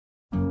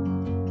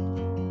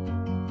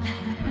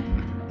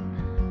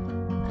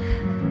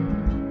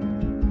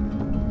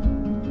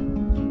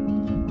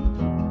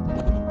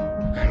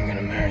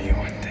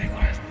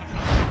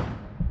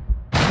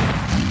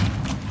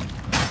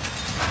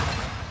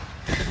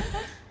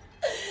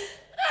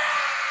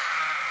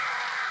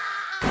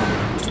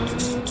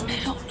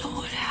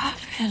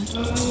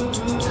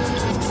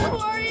Who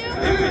are you?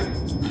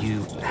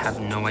 You have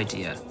no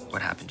idea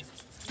what happened.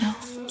 No.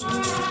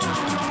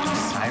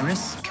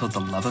 Cyrus killed the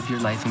love of your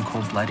life in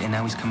cold blood, and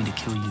now he's coming to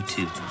kill you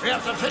too. We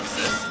have to fix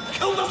this!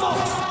 Kill them all!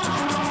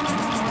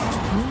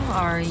 Who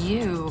are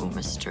you,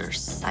 Mr.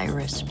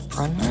 Cyrus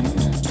Brunman?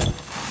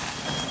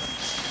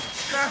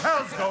 What the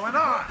hell's going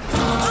on?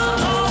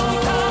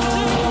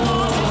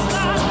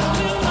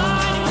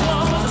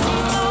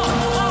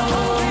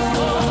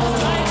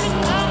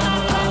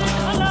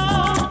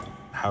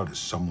 How does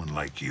someone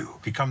like you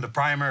become the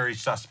primary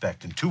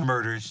suspect in 2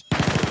 murders?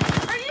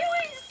 Are you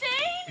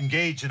insane?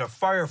 Engage in a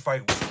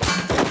firefight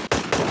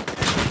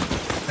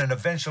and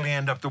eventually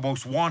end up the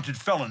most wanted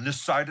felon this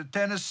side of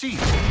Tennessee?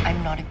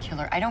 I'm not a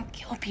killer. I don't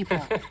kill people.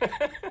 What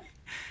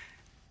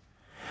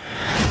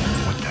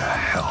the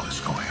hell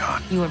is going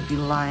on? You would be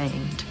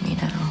lying to me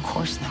now. Of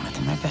course not.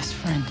 They're my best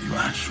friend. You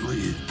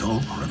actually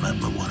don't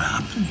remember what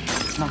happened?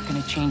 It's not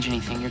gonna change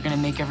anything. You're gonna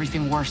make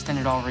everything worse than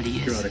it already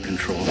is. You're out of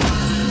control.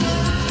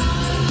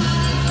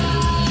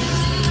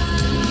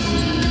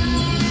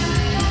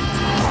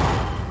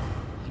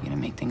 You're gonna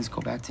make things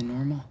go back to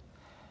normal?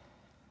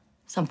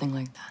 Something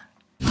like that.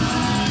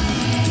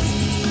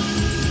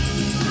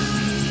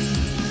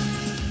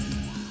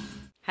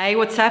 Hey,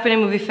 what's happening,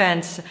 movie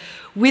fans?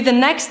 With the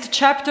next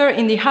chapter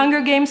in the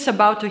Hunger Games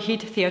about to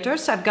hit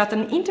theaters, I've got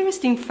an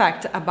interesting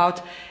fact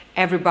about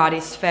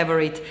everybody's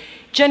favorite,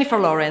 Jennifer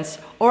Lawrence,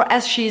 or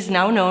as she is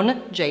now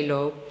known,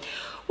 J-Lo.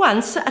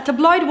 Once, a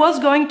tabloid was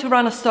going to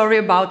run a story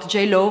about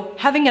J-Lo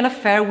having an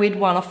affair with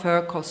one of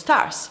her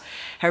co-stars.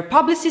 Her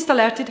publicist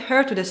alerted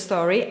her to the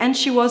story, and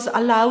she was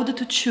allowed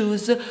to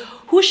choose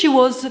who she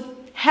was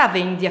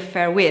having the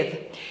affair with.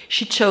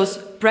 She chose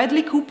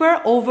Bradley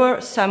Cooper over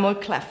Samuel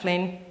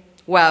Cleflin.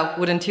 Well,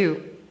 wouldn't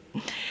you?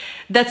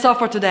 That's all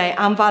for today.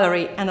 I'm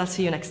Valerie, and I'll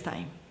see you next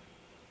time.